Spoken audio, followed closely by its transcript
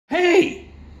Hey,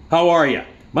 how are you?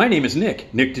 My name is Nick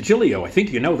Digilio. I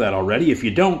think you know that already. If you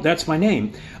don't, that's my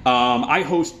name. I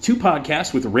host two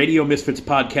podcasts with the Radio Misfits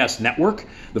Podcast Network.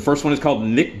 The first one is called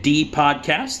Nick D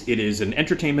Podcast. It is an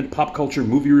entertainment, pop culture,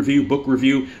 movie review, book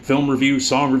review, film review,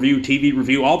 song review, TV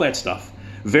review, all that stuff.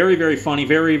 Very, very funny,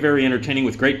 very, very entertaining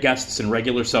with great guests and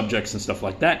regular subjects and stuff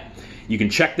like that. You can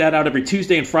check that out every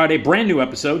Tuesday and Friday. Brand new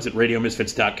episodes at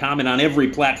radiomisfits.com and on every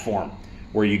platform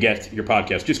where you get your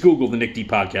podcast. Just Google the Nick D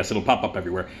Podcast. It'll pop up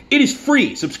everywhere. It is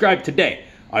free. Subscribe today.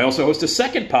 I also host a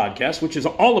second podcast, which is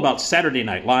all about Saturday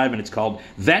Night Live, and it's called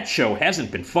That Show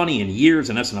Hasn't Been Funny in Years,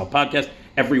 an SNL podcast.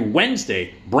 Every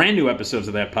Wednesday, brand new episodes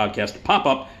of that podcast pop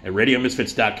up at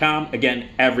radiomisfits.com. Again,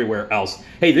 everywhere else.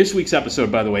 Hey, this week's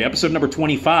episode, by the way, episode number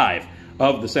 25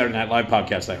 of the Saturday Night Live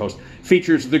podcast I host,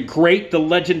 features the great, the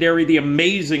legendary, the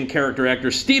amazing character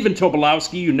actor Stephen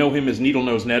Tobolowsky. You know him as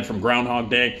Needle-Nosed Ned from Groundhog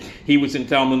Day. He was in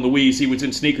Thelma and Louise. He was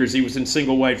in Sneakers. He was in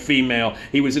Single White Female.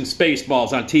 He was in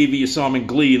Spaceballs. On TV, you saw him in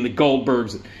Glee and the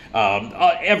Goldbergs.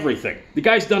 Everything. The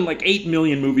guy's done like 8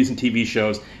 million movies and TV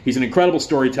shows. He's an incredible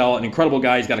storyteller, an incredible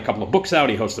guy. He's got a couple of books out.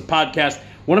 He hosts a podcast.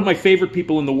 One of my favorite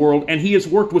people in the world, and he has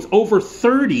worked with over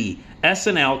 30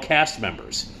 SNL cast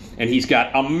members. And he's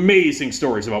got amazing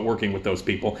stories about working with those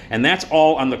people. And that's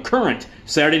all on the current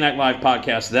Saturday Night Live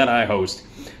podcast that I host.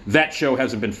 That Show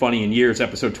Hasn't Been Funny in Years,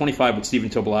 episode 25 with Stephen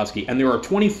Tobolowsky. And there are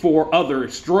 24 other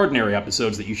extraordinary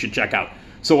episodes that you should check out.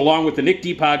 So along with the Nick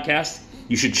D podcast,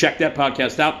 you should check that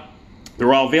podcast out.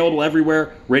 They're all available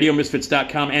everywhere,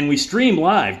 radiomisfits.com. And we stream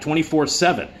live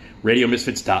 24/7,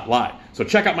 radiomisfits.live. So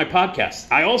check out my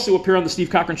podcast. I also appear on The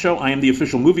Steve Cochran Show. I am the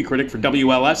official movie critic for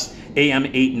WLS AM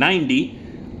 890.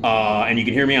 And you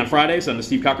can hear me on Fridays on The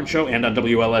Steve Cochran Show and on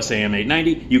WLS AM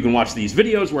 890. You can watch these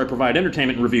videos where I provide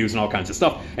entertainment and reviews and all kinds of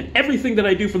stuff. And everything that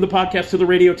I do from the podcast to the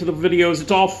radio to the videos, it's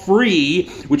all free,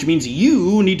 which means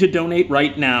you need to donate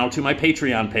right now to my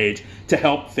Patreon page to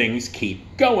help things keep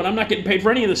going. I'm not getting paid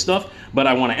for any of this stuff, but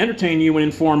I want to entertain you and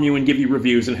inform you and give you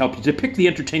reviews and help you to pick the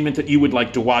entertainment that you would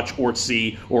like to watch or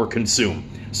see or consume.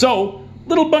 So,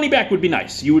 little money back would be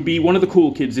nice. You would be one of the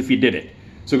cool kids if you did it.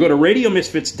 So go to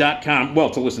radiomisfits.com,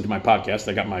 well, to listen to my podcast.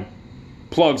 I got my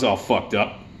plugs all fucked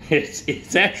up.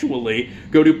 It's actually,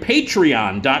 go to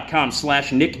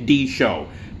patreon.com/NickDShow.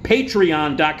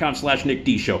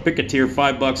 Patreon.com/NickDShow. Pick a tier,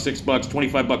 $5, $6,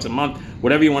 $25 a month,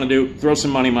 whatever you want to do. Throw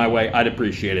some money my way. I'd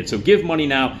appreciate it. So give money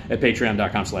now at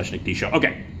patreon.com/NickDShow.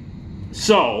 Okay,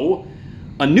 so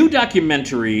a new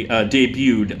documentary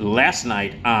debuted last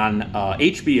night on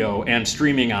HBO and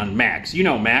streaming on Max. You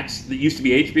know Max. It used to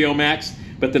be HBO Max,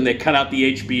 but then they cut out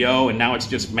the HBO, and now it's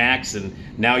just Max, and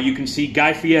now you can see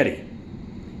Guy Fieri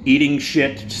eating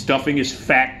shit, stuffing his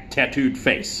fat, tattooed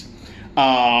face.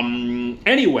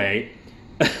 Anyway,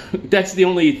 that's the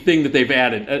only thing that they've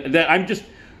added. That I'm just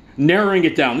narrowing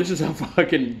it down. This is how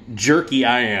fucking jerky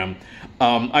I am.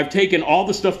 I've taken all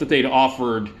the stuff that they'd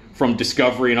offered from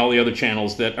Discovery and all the other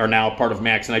channels that are now part of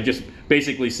Max, and I just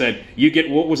basically said, you get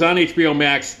what was on HBO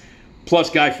Max, plus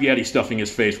Guy Fieri stuffing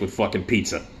his face with fucking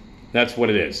pizza. That's what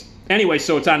it is. Anyway,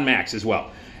 so it's on Max as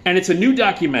well. And it's a new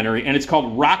documentary, and it's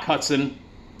called Rock Hudson,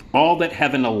 All That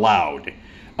Heaven Allowed.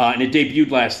 And it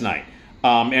debuted last night.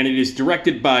 And it is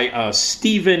directed by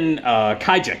Stephen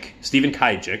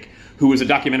Kijek, who is a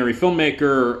documentary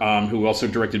filmmaker, who also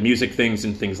directed music things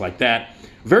and things like that.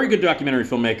 Very good documentary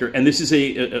filmmaker. And this is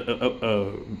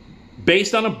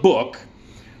based on a book,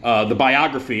 the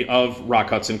biography of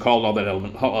Rock Hudson, called All That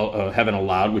Heaven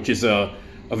Allowed, which is a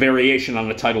variation on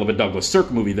the title of a Douglas Sirk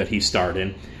movie that he starred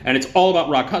in. And it's all about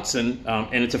Rock Hudson,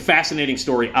 and it's a fascinating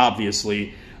story,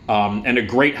 obviously, and a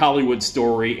great Hollywood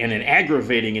story, and an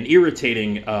aggravating and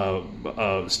irritating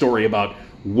story about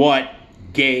what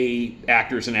gay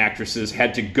actors and actresses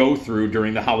had to go through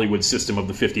during the Hollywood system of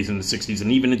the 50s and the 60s,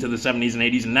 and even into the 70s and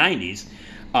 80s and 90s,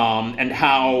 and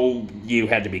how you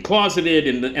had to be closeted,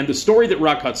 and the story that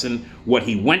Rock Hudson, what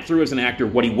he went through as an actor,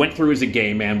 what he went through as a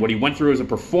gay man, what he went through as a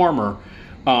performer,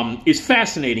 is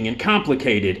fascinating and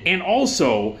complicated, and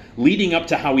also leading up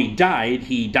to how he died.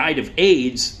 He died of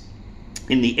AIDS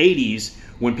in the 80s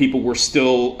when people were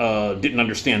still didn't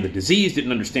understand the disease,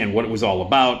 didn't understand what it was all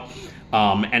about,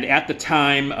 and at the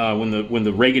time when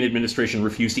the Reagan administration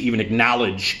refused to even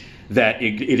acknowledge that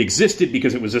it existed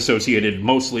because it was associated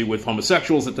mostly with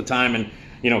homosexuals at the time, and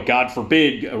God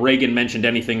forbid Reagan mentioned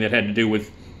anything that had to do with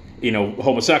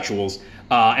homosexuals.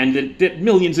 And that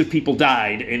millions of people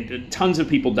died, and tons of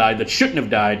people died that shouldn't have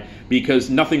died because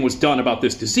nothing was done about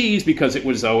this disease because it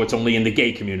was, it's only in the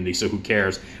gay community, so who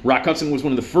cares? Rock Hudson was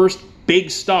one of the first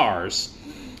big stars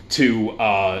to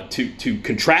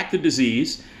contract the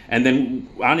disease And then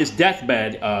on his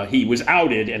deathbed, he was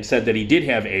outed and said that he did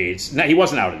have AIDS. No, he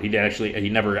wasn't outed. He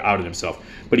never outed himself.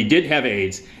 But he did have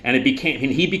AIDS, and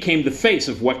he became the face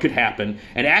of what could happen.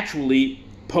 And actually,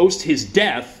 post his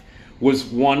death, was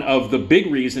one of the big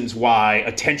reasons why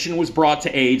attention was brought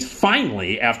to AIDS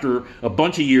finally after a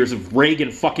bunch of years of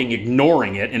Reagan fucking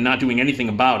ignoring it and not doing anything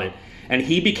about it. And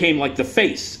he became like the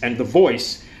face and the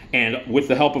voice, and with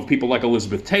the help of people like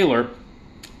Elizabeth Taylor,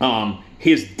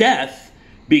 his death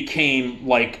became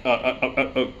like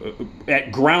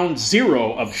at ground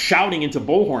zero of shouting into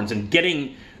bullhorns and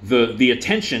getting the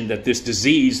attention that this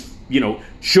disease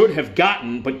should have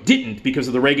gotten, but didn't because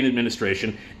of the Reagan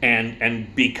administration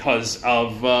and because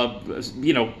of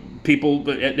people,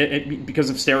 because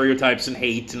of stereotypes and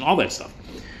hate and all that stuff.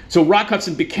 So Rock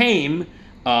Hudson became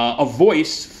a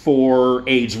voice for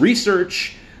AIDS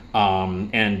research,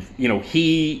 and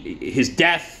his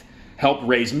death helped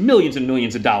raise millions and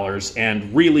millions of dollars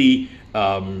and really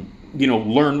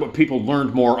people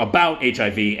learned more about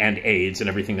HIV and AIDS and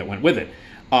everything that went with it.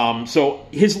 So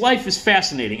his life is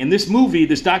fascinating. And this movie,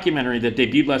 this documentary that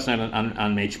debuted last night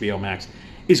on HBO Max,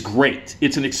 is great.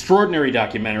 It's an extraordinary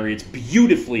documentary. It's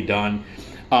beautifully done.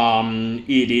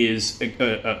 It is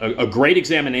a great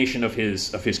examination of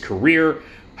his career,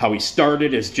 how he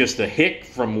started as just a hick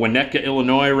from Winnetka,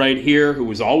 Illinois, right here, who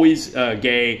was always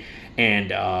gay,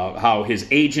 and how his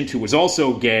agent, who was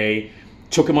also gay,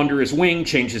 took him under his wing,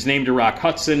 changed his name to Rock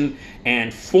Hudson,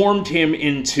 and formed him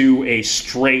into a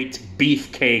straight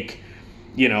beefcake,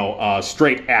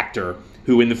 straight actor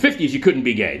who in the 50s you couldn't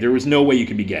be gay. There was no way you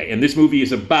could be gay. And this movie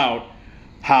is about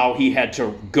how he had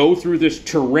to go through this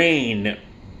terrain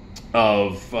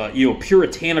of,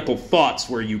 puritanical thoughts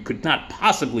where you could not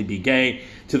possibly be gay,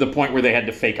 to the point where they had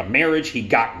to fake a marriage. He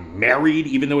got married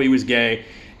even though he was gay.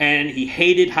 And he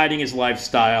hated hiding his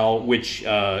lifestyle, which,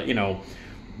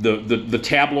 the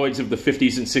tabloids of the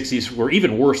 50s and 60s were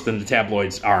even worse than the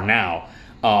tabloids are now,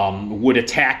 would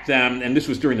attack them. And this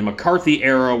was during the McCarthy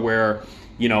era where,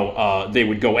 they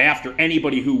would go after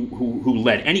anybody who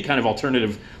led any kind of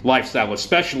alternative lifestyle,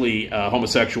 especially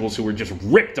homosexuals who were just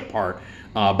ripped apart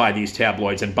by these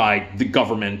tabloids and by the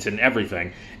government and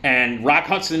everything. And Rock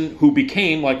Hudson, who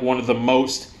became like one of the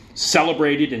most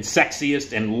celebrated and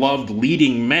sexiest and loved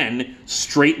leading men,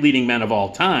 straight leading men of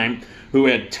all time, who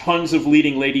had tons of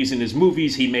leading ladies in his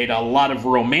movies. He made a lot of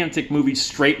romantic movies,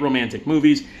 straight romantic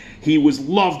movies. He was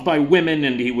loved by women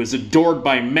and he was adored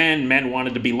by men. Men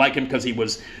wanted to be like him because he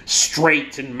was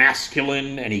straight and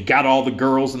masculine, and he got all the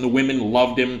girls, and the women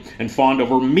loved him and fawned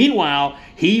over him. Meanwhile,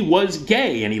 he was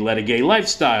gay, and he led a gay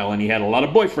lifestyle, and he had a lot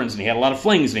of boyfriends, and he had a lot of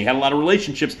flings, and he had a lot of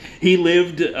relationships. He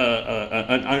lived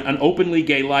an openly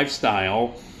gay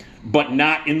lifestyle, but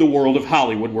not in the world of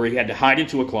Hollywood, where he had to hide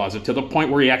into a closet, to the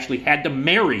point where he actually had to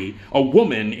marry a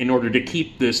woman in order to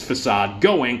keep this facade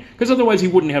going, because otherwise he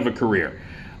wouldn't have a career.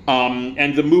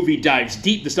 And the movie dives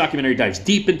deep, this documentary dives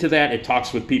deep into that. It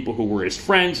talks with people who were his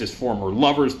friends, his former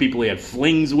lovers, people he had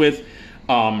flings with.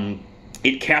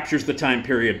 It captures the time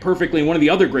period perfectly. And one of the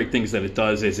other great things that it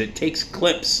does is it takes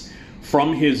clips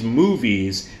from his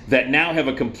movies that now have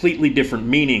a completely different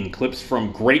meaning, clips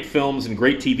from great films and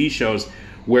great TV shows,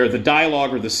 where the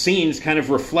dialogue or the scenes kind of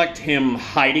reflect him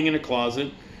hiding in a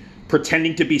closet,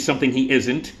 pretending to be something he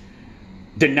isn't,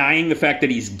 denying the fact that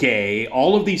he's gay.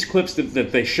 All of these clips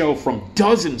that they show from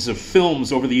dozens of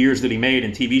films over the years that he made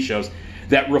and TV shows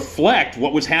that reflect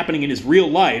what was happening in his real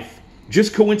life.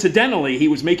 Just coincidentally, he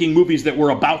was making movies that were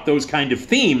about those kind of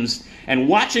themes, and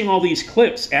watching all these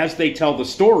clips as they tell the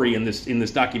story in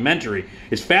this documentary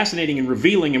is fascinating and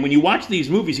revealing. And when you watch these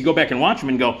movies, you go back and watch them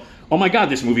and go, oh my God,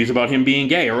 this movie is about him being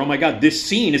gay, or oh my God, this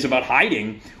scene is about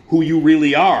hiding who you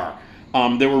really are.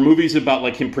 There were movies about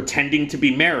like him pretending to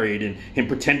be married and him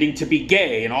pretending to be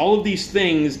gay and all of these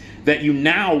things that you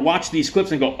now watch these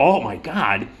clips and go, oh my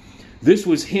God, this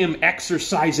was him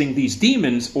exercising these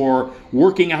demons or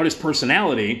working out his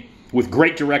personality with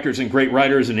great directors and great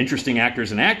writers and interesting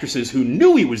actors and actresses who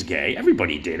knew he was gay.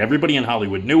 Everybody did. Everybody in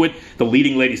Hollywood knew it. The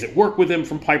leading ladies that worked with him,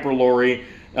 from Piper Laurie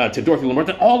to Dorothy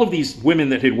Lamoureux, all of these women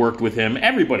that had worked with him,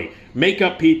 everybody,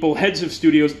 makeup people, heads of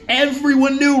studios,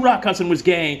 everyone knew Rock Hudson was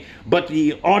gay, but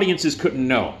the audiences couldn't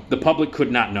know. The public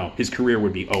could not know. His career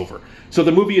would be over. So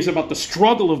the movie is about the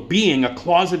struggle of being a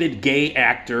closeted gay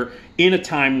actor in a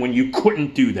time when you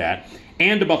couldn't do that,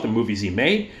 and about the movies he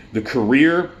made, the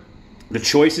career, the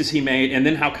choices he made, and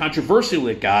then how controversial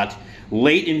it got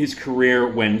late in his career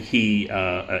when he,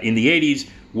 in the 80s,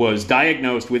 was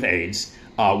diagnosed with AIDS,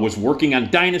 was working on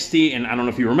Dynasty, and I don't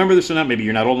know if you remember this or not, maybe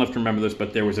you're not old enough to remember this,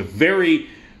 but there was a very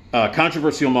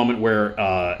controversial moment where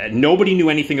nobody knew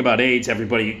anything about AIDS.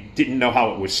 Everybody didn't know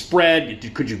how it was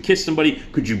spread. Could you kiss somebody?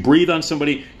 Could you breathe on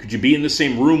somebody? Could you be in the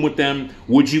same room with them?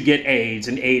 Would you get AIDS?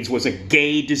 And AIDS was a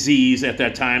gay disease at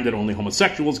that time that only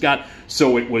homosexuals got.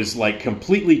 So it was like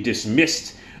completely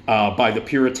dismissed by the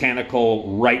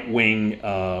puritanical right-wing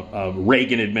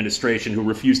Reagan administration, who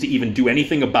refused to even do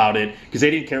anything about it because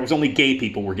they didn't care. It was only gay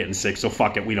people were getting sick, so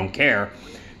fuck it, we don't care.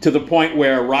 To the point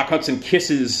where Rock Hudson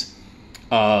kisses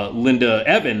Linda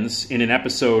Evans in an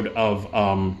episode of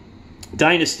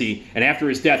Dynasty, and after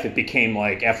his death, it became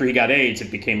like, after he got AIDS,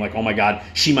 it became like, oh my God,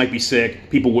 she might be sick.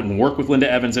 People wouldn't work with Linda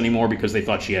Evans anymore because they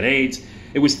thought she had AIDS.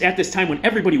 It was at this time when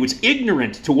everybody was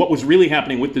ignorant to what was really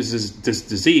happening with this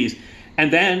disease.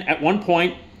 And then, at one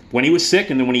point, when he was sick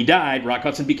and then when he died, Rock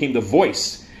Hudson became the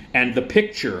voice and the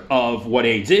picture of what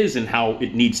AIDS is and how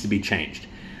it needs to be changed.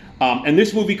 And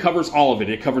this movie covers all of it.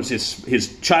 It covers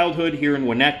his childhood here in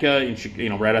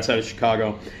Winnetka, right outside of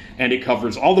Chicago. And it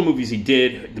covers all the movies he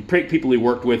did, the people he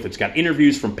worked with. It's got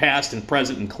interviews from past and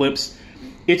present and clips.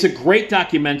 It's a great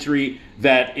documentary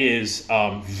that is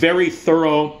very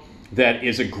thorough, that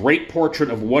is a great portrait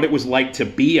of what it was like to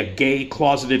be a gay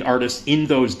closeted artist in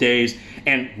those days,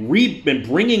 and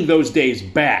bringing those days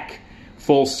back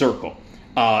full circle.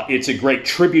 It's a great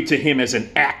tribute to him as an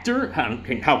actor,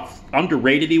 how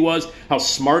underrated he was, how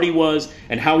smart he was,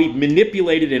 and how he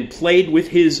manipulated and played with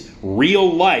his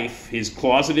real life, his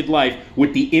closeted life,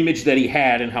 with the image that he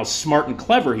had, and how smart and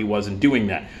clever he was in doing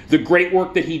that. The great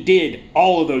work that he did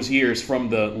all of those years, from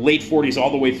the late 40s all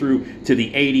the way through to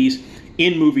the 80s,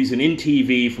 in movies and in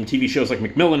TV, from TV shows like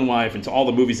Macmillan Wife and to all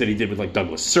the movies that he did with like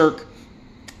Douglas Sirk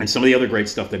and some of the other great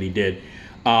stuff that he did.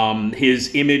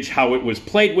 His image, how it was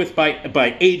played with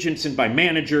by agents and by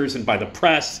managers and by the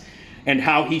press, and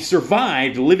how he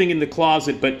survived living in the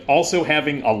closet but also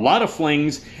having a lot of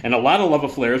flings and a lot of love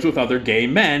affairs with other gay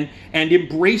men and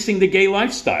embracing the gay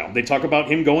lifestyle. They talk about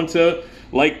him going to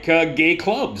gay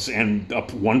clubs and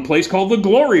one place called the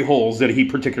Glory Holes that he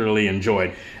particularly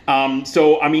enjoyed.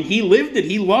 He lived it.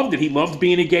 He loved it. He loved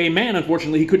being a gay man.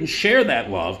 Unfortunately, he couldn't share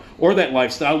that love or that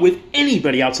lifestyle with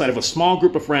anybody outside of a small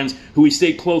group of friends who he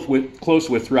stayed close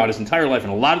with throughout his entire life.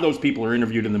 And a lot of those people are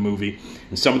interviewed in the movie,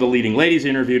 and some of the leading ladies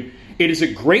interviewed. It is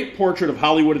a great portrait of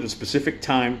Hollywood at a specific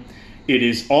time. It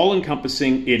is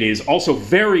all-encompassing. It is also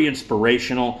very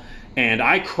inspirational. And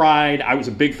I cried. I was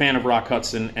a big fan of Rock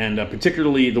Hudson, and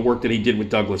particularly the work that he did with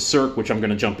Douglas Sirk, which I'm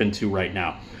going to jump into right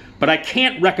now. But I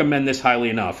can't recommend this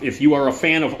highly enough. If you are a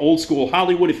fan of old school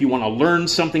Hollywood, if you want to learn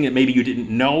something that maybe you didn't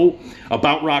know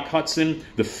about Rock Hudson,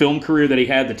 the film career that he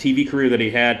had, the TV career that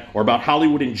he had, or about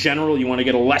Hollywood in general, you want to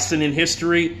get a lesson in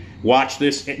history, watch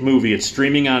this movie. It's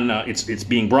streaming on, it's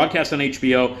being broadcast on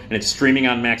HBO, and it's streaming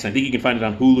on Max. I think you can find it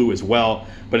on Hulu as well.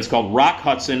 But it's called Rock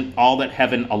Hudson, All That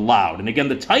Heaven Allowed. And again,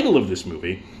 the title of this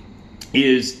movie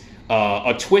is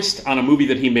a twist on a movie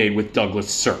that he made with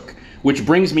Douglas Sirk. Which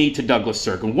brings me to Douglas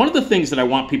Sirk. And one of the things that I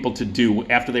want people to do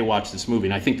after they watch this movie,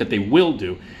 and I think that they will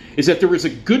do, is that there is a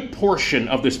good portion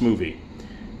of this movie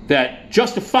that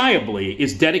justifiably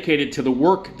is dedicated to the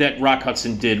work that Rock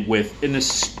Hudson did with an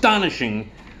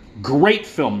astonishing, great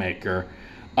filmmaker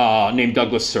named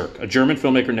Douglas Sirk, a German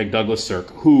filmmaker named Douglas Sirk,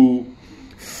 who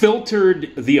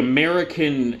filtered the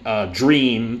American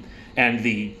dream and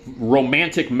the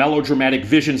romantic, melodramatic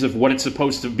visions of what it's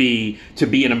supposed to be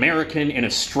an American in a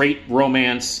straight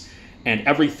romance, and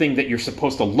everything that you're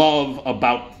supposed to love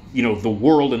about, the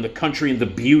world and the country and the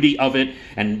beauty of it,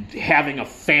 and having a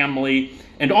family,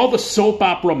 and all the soap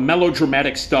opera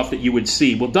melodramatic stuff that you would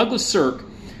see. Well, Douglas Sirk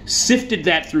sifted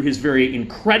that through his very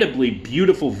incredibly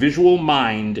beautiful visual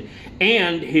mind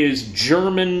and his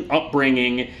German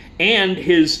upbringing and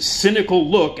his cynical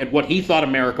look at what he thought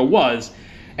America was.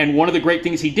 And one of the great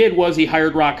things he did was he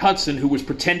hired Rock Hudson, who was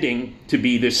pretending to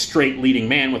be this straight leading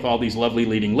man with all these lovely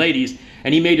leading ladies,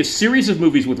 and he made a series of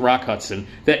movies with Rock Hudson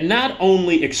that not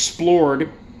only explored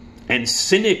and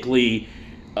cynically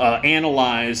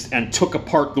analyzed and took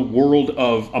apart the world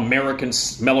of American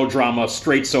melodrama,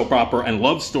 straight soap opera, and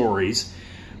love stories,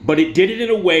 but it did it in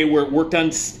a way where it worked on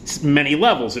many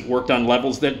levels. It worked on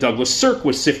levels that Douglas Sirk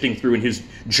was sifting through in his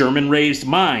German-raised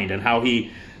mind, and how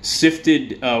he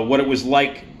sifted what it was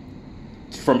like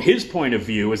from his point of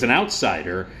view as an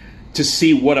outsider to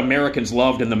see what Americans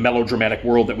loved in the melodramatic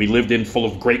world that we lived in, full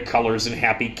of great colors and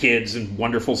happy kids and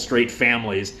wonderful straight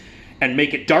families, and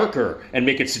make it darker and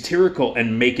make it satirical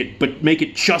and make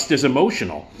it just as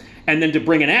emotional. And then to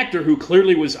bring an actor who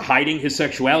clearly was hiding his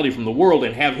sexuality from the world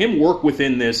and have him work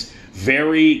within this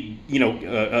very,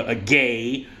 a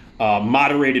gay,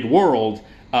 moderated world,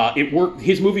 it worked.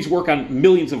 His movies work on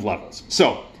millions of levels.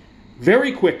 So,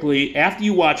 very quickly, after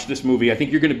you watch this movie, I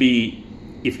think you're going to be,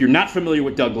 if you're not familiar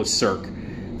with Douglas Sirk,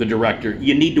 the director,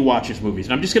 you need to watch his movies.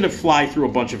 And I'm just going to fly through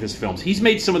a bunch of his films. He's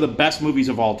made some of the best movies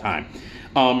of all time.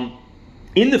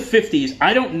 In the 50s,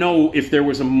 I don't know if there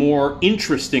was a more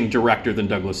interesting director than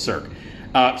Douglas Sirk.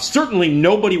 Certainly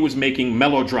nobody was making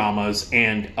melodramas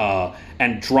and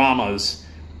dramas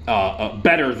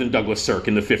better than Douglas Sirk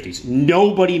in the 50s.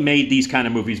 Nobody made these kind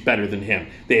of movies better than him.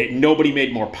 Nobody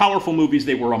made more powerful movies.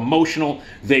 They were emotional.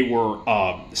 They were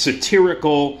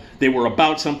satirical. They were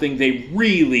about something. They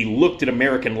really looked at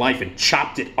American life and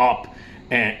chopped it up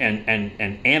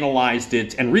and analyzed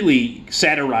it and really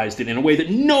satirized it in a way that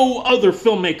no other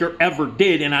filmmaker ever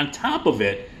did. And on top of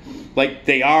it, like,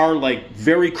 they are like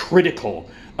very critical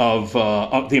of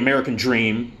the American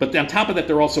dream, but on top of that,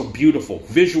 they're also beautiful,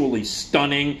 visually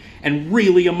stunning, and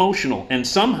really emotional. And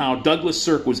somehow Douglas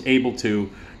Sirk was able to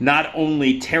not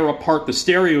only tear apart the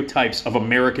stereotypes of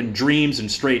American dreams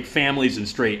and straight families and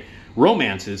straight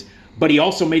romances, but he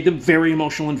also made them very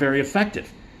emotional and very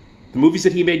effective. The movies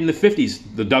that he made in the 50s,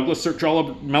 the Douglas Sirk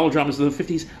melodramas of the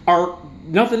 50s, are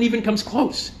nothing even comes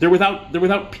close. They're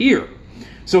without peer.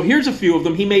 So here's a few of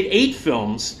them. He made 8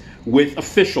 films with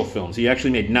official films. He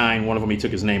actually made 9. One of them he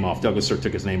took his name off. Douglas Sirk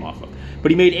took his name off of.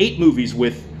 But he made 8 movies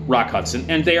with Rock Hudson,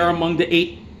 and they are among the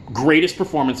 8 greatest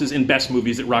performances and best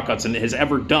movies that Rock Hudson has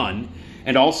ever done,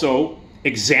 and also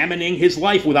examining his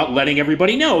life without letting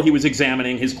everybody know he was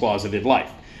examining his closeted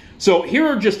life. So here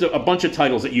are just a bunch of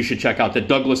titles that you should check out that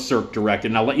Douglas Sirk directed,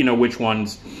 and I'll let you know which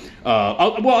ones.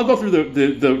 I'll go through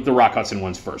the Rock Hudson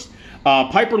ones first.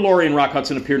 Piper Laurie and Rock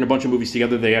Hudson appeared in a bunch of movies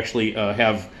together. They actually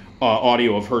have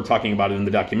audio of her talking about it in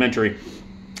the documentary.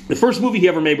 The first movie he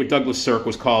ever made with Douglas Sirk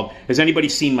was called Has Anybody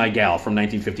Seen My Gal? From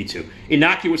 1952.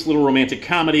 Innocuous little romantic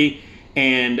comedy,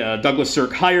 and Douglas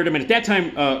Sirk hired him. And at that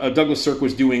time, Douglas Sirk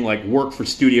was doing like work for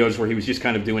studios where he was just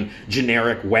kind of doing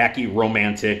generic, wacky,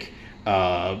 romantic,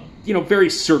 very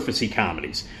surfacey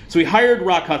comedies. So he hired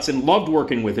Rock Hudson, loved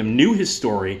working with him, knew his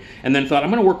story, and then thought,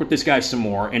 I'm going to work with this guy some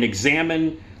more and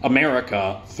examine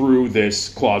America through this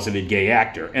closeted gay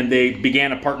actor. And they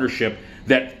began a partnership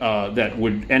that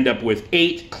would end up with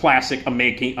 8 classic,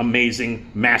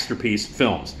 amazing masterpiece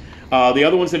films. The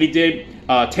other ones that he did,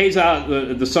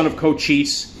 Teza, the son of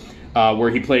Cochise, where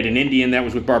he played an Indian, that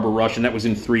was with Barbara Rush, and that was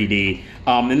in 3D.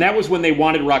 And that was when they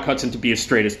wanted Rock Hudson to be as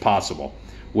straight as possible,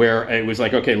 where it was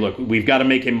like, okay, look, we've got to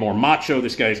make him more macho.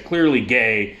 This guy is clearly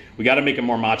gay. We got to make him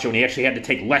more macho. And he actually had to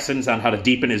take lessons on how to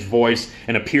deepen his voice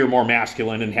and appear more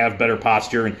masculine and have better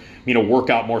posture and, work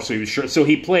out more. So he was sure. So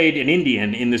he played an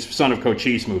Indian in this Son of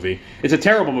Cochise movie. It's a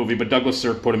terrible movie, but Douglas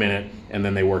Sirk put him in it, and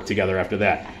then they worked together after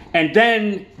that. And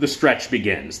then the stretch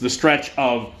begins. The stretch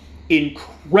of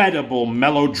incredible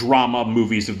melodrama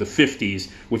movies of the 50s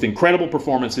with incredible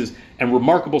performances and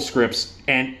remarkable scripts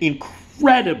and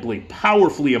incredibly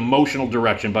powerfully emotional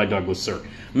direction by Douglas Sirk.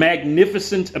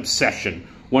 Magnificent Obsession,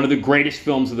 one of the greatest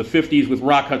films of the 50s with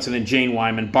Rock Hudson and Jane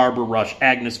Wyman, Barbara Rush,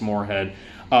 Agnes Moorehead,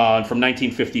 from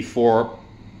 1954.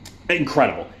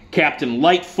 Incredible. Captain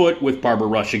Lightfoot with Barbara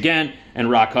Rush again, and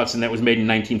Rock Hudson, that was made in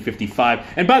 1955.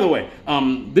 And by the way,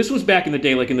 this was back in the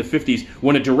day, like in the 50s,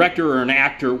 when a director or an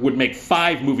actor would make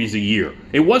 5 movies a year.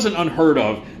 It wasn't unheard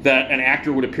of that an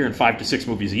actor would appear in 5 to 6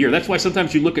 movies a year. That's why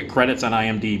sometimes you look at credits on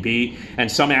IMDb, and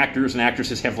some actors and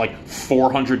actresses have like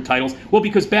 400 titles. Well,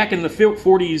 because back in the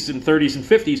 40s and 30s and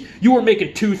 50s, you were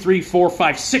making 2, 3, 4,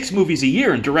 5, 6 movies a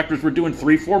year, and directors were doing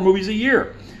 3, 4 movies a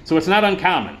year. So it's not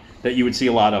uncommon that you would see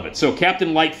a lot of it. So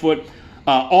Captain Lightfoot,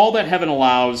 All That Heaven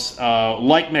Allows,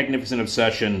 like Magnificent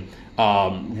Obsession,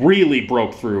 really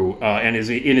broke through and is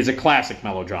a classic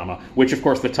melodrama, which, of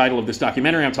course, the title of this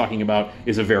documentary I'm talking about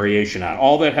is a variation on.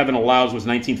 All That Heaven Allows was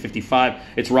 1955.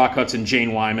 It's Rock Hudson,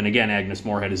 Jane Wyman. Again, Agnes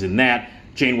Moorehead is in that.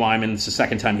 Jane Wyman, it's the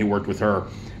second time he worked with her.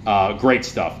 Great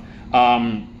stuff.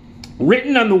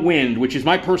 Written on the Wind, which is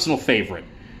my personal favorite.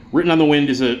 Written on the Wind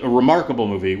is a remarkable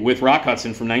movie with Rock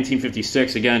Hudson from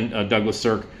 1956. Again, Douglas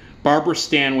Sirk. Barbara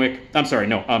Stanwyck,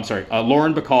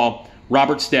 Lauren Bacall,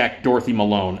 Robert Stack, Dorothy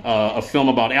Malone. A film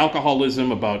about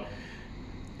alcoholism, about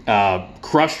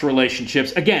crushed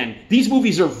relationships. Again, these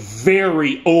movies are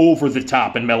very over the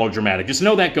top and melodramatic. Just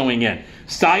know that going in.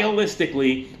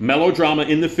 Stylistically, melodrama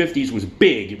in the 50s was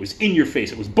big. It was in your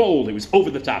face. It was bold. It was over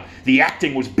the top. The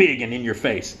acting was big and in your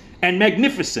face. And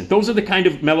magnificent. Those are the kind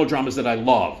of melodramas that I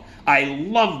love. I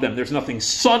love them. There's nothing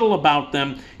subtle about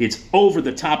them. It's over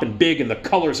the top and big, and the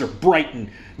colors are bright and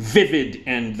vivid,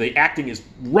 and the acting is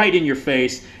right in your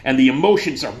face, and the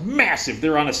emotions are massive.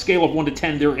 They're on a scale of 1 to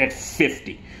 10. They're at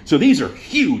 50. So these are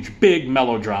huge, big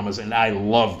melodramas, and I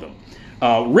love them.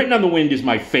 Written on the Wind is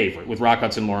my favorite, with Rock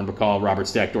Hudson, Lauren Bacall, Robert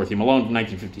Stack, Dorothy Malone from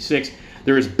 1956.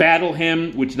 There is Battle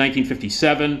Hymn, which is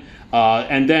 1957.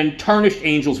 And then Tarnished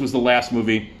Angels was the last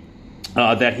movie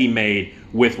that he made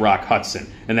with Rock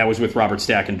Hudson. And that was with Robert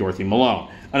Stack and Dorothy Malone.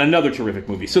 And another terrific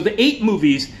movie. So the 8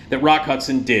 movies that Rock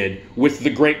Hudson did with the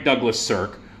great Douglas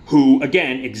Sirk, who,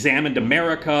 again, examined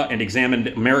America and examined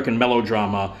American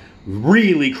melodrama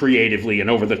really creatively and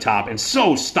over the top and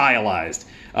so stylized.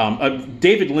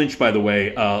 David Lynch, by the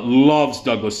way, loves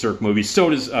Douglas Sirk movies. So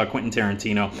does Quentin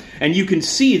Tarantino. And you can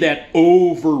see that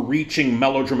overreaching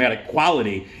melodramatic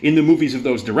quality in the movies of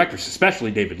those directors,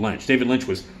 especially David Lynch. David Lynch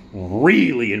was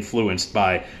really influenced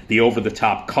by the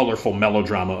over-the-top, colorful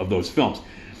melodrama of those films.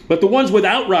 But the ones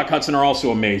without Rock Hudson are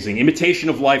also amazing. Imitation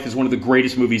of Life is one of the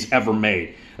greatest movies ever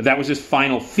made. That was his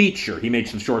final feature. He made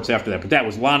some shorts after that. But that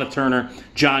was Lana Turner,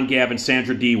 John Gavin,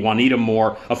 Sandra Dee, Juanita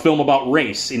Moore, a film about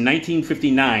race. In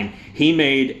 1959, he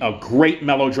made a great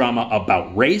melodrama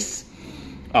about race.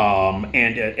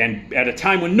 And at a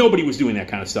time when nobody was doing that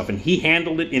kind of stuff. And he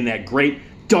handled it in that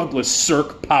great Douglas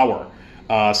Sirk power.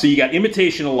 So you got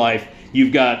Imitation of Life.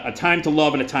 You've got A Time to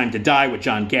Love and A Time to Die with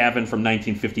John Gavin from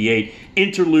 1958.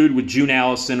 Interlude with June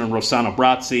Allison and Rossano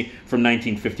Brazzi from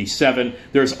 1957.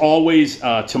 There's Always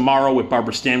Tomorrow with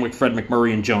Barbara Stanwyck, Fred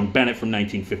MacMurray, and Joan Bennett from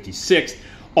 1956.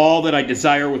 All That I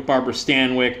Desire with Barbara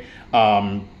Stanwyck.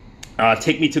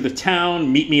 Take Me to the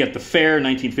Town, Meet Me at the Fair,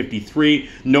 1953.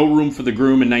 No Room for the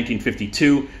Groom in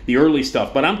 1952. The early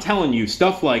stuff. But I'm telling you,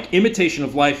 stuff like Imitation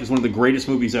of Life is one of the greatest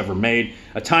movies ever made.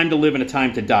 A Time to Live and A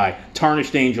Time to Die.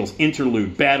 Tarnished Angels,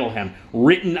 Interlude, Battle Hymn,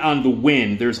 Written on the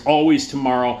Wind, There's Always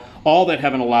Tomorrow, All That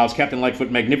Heaven Allows, Captain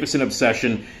Lightfoot, Magnificent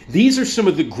Obsession. These are some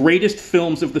of the greatest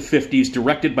films of the 50s,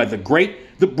 directed by the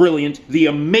great, the brilliant, the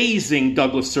amazing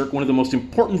Douglas Sirk, one of the most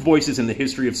important voices in the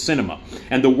history of cinema.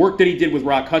 And the work that he did with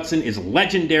Rock Hudson is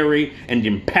legendary and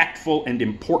impactful and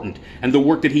important. And the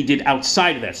work that he did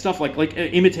outside of that, stuff like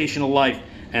Imitation of Life,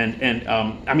 and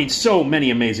I mean, so many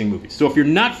amazing movies. So if you're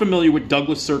not familiar with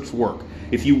Douglas Sirk's work,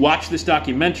 if you watch this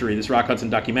documentary, this Rock Hudson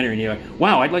documentary, and you're like,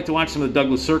 wow, I'd like to watch some of the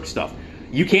Douglas Sirk stuff,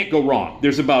 you can't go wrong.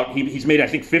 There's he's made, I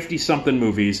think, 50-something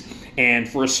movies, and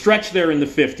for a stretch there in the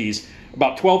 50s,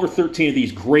 about 12 or 13 of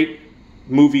these great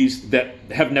movies that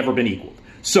have never been equaled.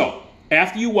 So,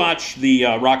 after you watch the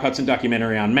Rock Hudson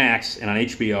documentary on Max and on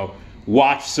HBO,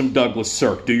 watch some Douglas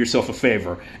Sirk. Do yourself a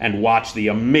favor and watch the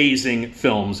amazing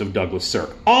films of Douglas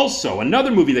Sirk. Also,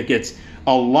 another movie that gets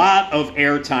a lot of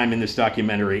airtime in this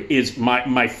documentary is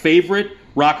my favorite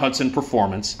Rock Hudson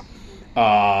performance,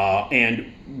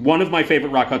 and one of my favorite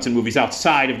Rock Hudson movies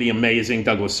outside of the amazing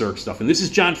Douglas Sirk stuff. And this is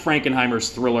John Frankenheimer's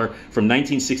thriller from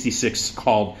 1966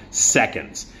 called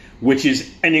Seconds, which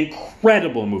is an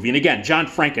incredible movie. And again, John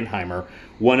Frankenheimer,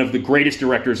 one of the greatest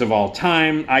directors of all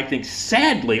time, I think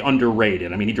sadly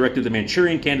underrated. I mean, he directed The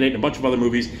Manchurian Candidate and a bunch of other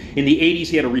movies. In the 80s,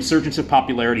 he had a resurgence of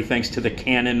popularity thanks to the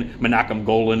Cannon, Menachem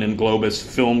Golan, and Globus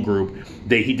film group.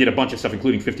 He did a bunch of stuff,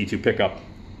 including 52 Pickup.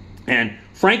 And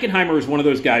Frankenheimer is one of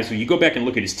those guys who you go back and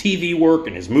look at his TV work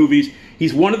and his movies.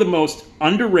 He's one of the most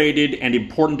underrated and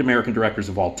important American directors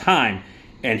of all time.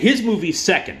 And his movie,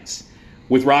 Seconds,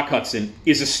 with Rock Hudson,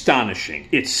 is astonishing.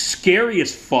 It's scary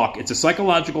as fuck. It's a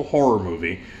psychological horror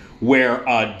movie where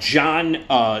John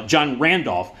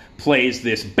Randolph plays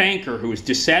this banker who is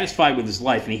dissatisfied with his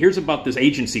life, and he hears about this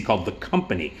agency called The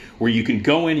Company, where you can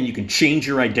go in and you can change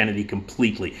your identity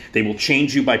completely. They will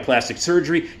change you by plastic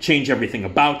surgery, change everything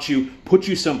about you, put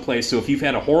you someplace. So if you've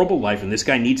had a horrible life, and this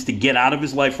guy needs to get out of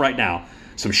his life right now,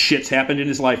 some shit's happened in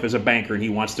his life as a banker, and he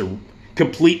wants to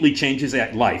completely change his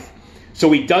life.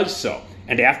 So he does so.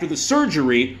 And after the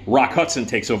surgery, Rock Hudson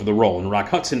takes over the role. And Rock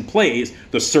Hudson plays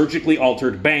the surgically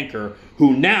altered banker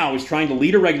who now is trying to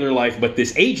lead a regular life, but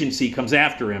this agency comes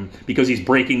after him because he's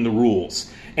breaking the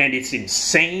rules. And it's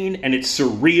insane, and it's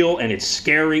surreal, and it's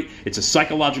scary. It's a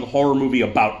psychological horror movie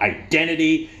about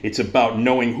identity. It's about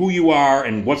knowing who you are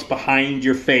and what's behind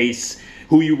your face,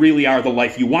 who you really are, the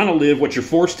life you want to live, what you're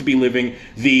forced to be living,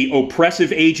 the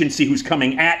oppressive agency who's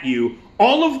coming at you.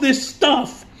 All of this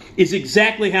stuff is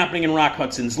exactly happening in Rock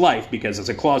Hudson's life, because as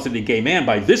a closeted gay man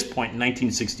by this point in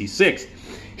 1966,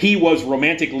 he was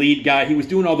romantic lead guy. He was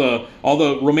doing all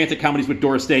the romantic comedies with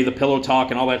Doris Day, The Pillow Talk,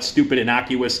 and all that stupid,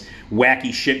 innocuous,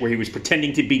 wacky shit where he was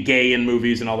pretending to be gay in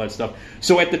movies and all that stuff.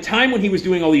 So at the time when he was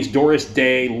doing all these Doris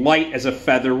Day, light as a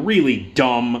feather, really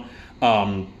dumb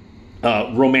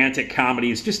romantic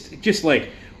comedies, just like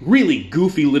really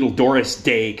goofy little Doris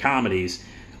Day comedies,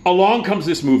 along comes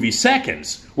this movie,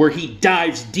 Seconds, where he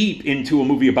dives deep into a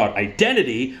movie about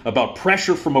identity, about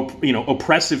pressure from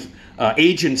oppressive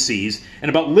agencies, and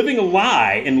about living a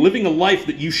lie and living a life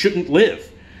that you shouldn't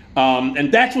live.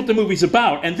 And that's what the movie's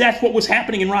about, and that's what was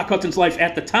happening in Rock Hudson's life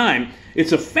at the time.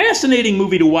 It's a fascinating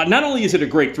movie to watch. Not only is it a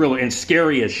great thriller and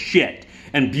scary as shit,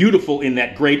 and beautiful in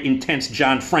that great, intense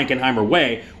John Frankenheimer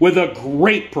way, with a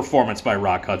great performance by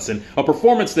Rock Hudson, a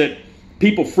performance that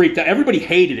people freaked out. Everybody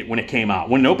hated it when it came out.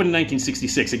 When it opened in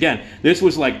 1966, again, this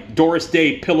was like Doris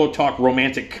Day pillow talk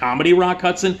romantic comedy Rock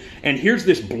Hudson, and here's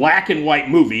this black and white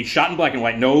movie, shot in black and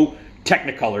white, no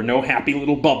Technicolor, no happy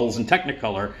little bubbles in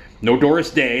Technicolor, no Doris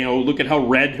Day, oh, look at how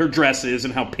red her dress is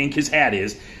and how pink his hat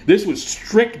is. This was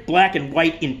strict black and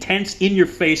white, intense,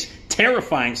 in-your-face,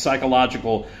 terrifying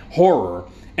psychological horror.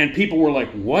 And people were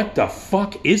like, what the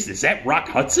fuck is this? Is that Rock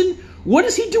Hudson? What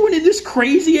is he doing in this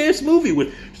crazy-ass movie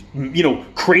with, you know,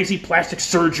 crazy plastic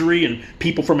surgery and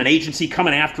people from an agency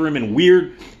coming after him and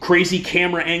weird, crazy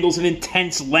camera angles and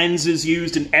intense lenses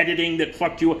used and editing that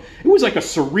fucked you up? It was like a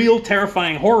surreal,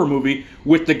 terrifying horror movie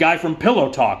with the guy from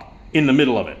Pillow Talk in the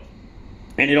middle of it.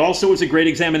 And it also is a great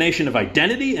examination of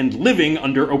identity and living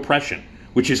under oppression,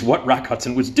 which is what Rock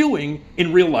Hudson was doing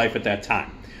in real life at that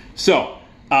time. So,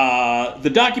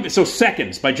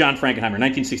 Seconds by John Frankenheimer,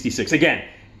 1966. Again,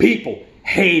 people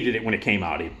hated it when it came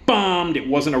out. It bombed. It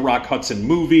wasn't a Rock Hudson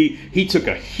movie. He took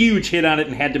a huge hit on it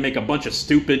and had to make a bunch of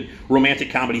stupid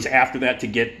romantic comedies after that to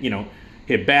get,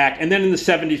 hit back. And then in the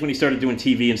 70s when he started doing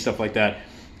TV and stuff like that.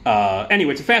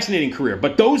 Anyway, it's a fascinating career.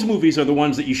 But those movies are the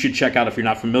ones that you should check out if you're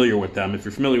not familiar with them, if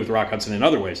you're familiar with Rock Hudson in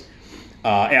other ways,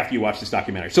 after you watch this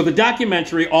documentary. So the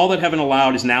documentary, All That Heaven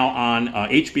Allowed, is now on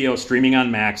HBO, streaming on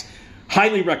Max.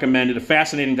 Highly recommended, a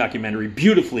fascinating documentary,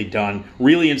 beautifully done,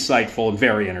 really insightful and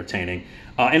very entertaining,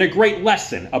 and a great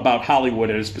lesson about Hollywood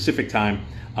at a specific time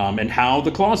and how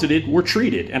the closeted were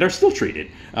treated and are still treated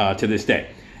to this day.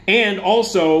 And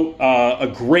also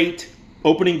a great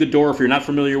opening the door, if you're not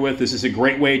familiar with, this is a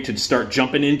great way to start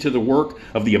jumping into the work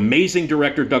of the amazing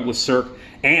director Douglas Sirk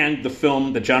and the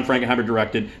film that John Frankenheimer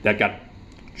directed that got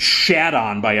shat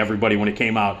on by everybody when it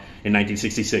came out in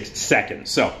 1966,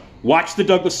 Seconds. So watch the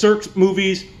Douglas Sirk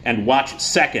movies and watch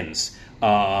Seconds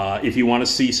if you want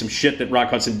to see some shit that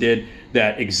Rock Hudson did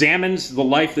that examines the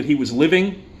life that he was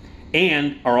living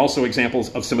and are also examples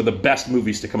of some of the best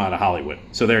movies to come out of Hollywood.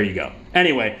 So there you go.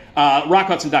 Anyway, Rock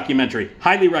Hudson documentary,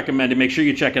 highly recommended. Make sure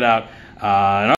you check it out.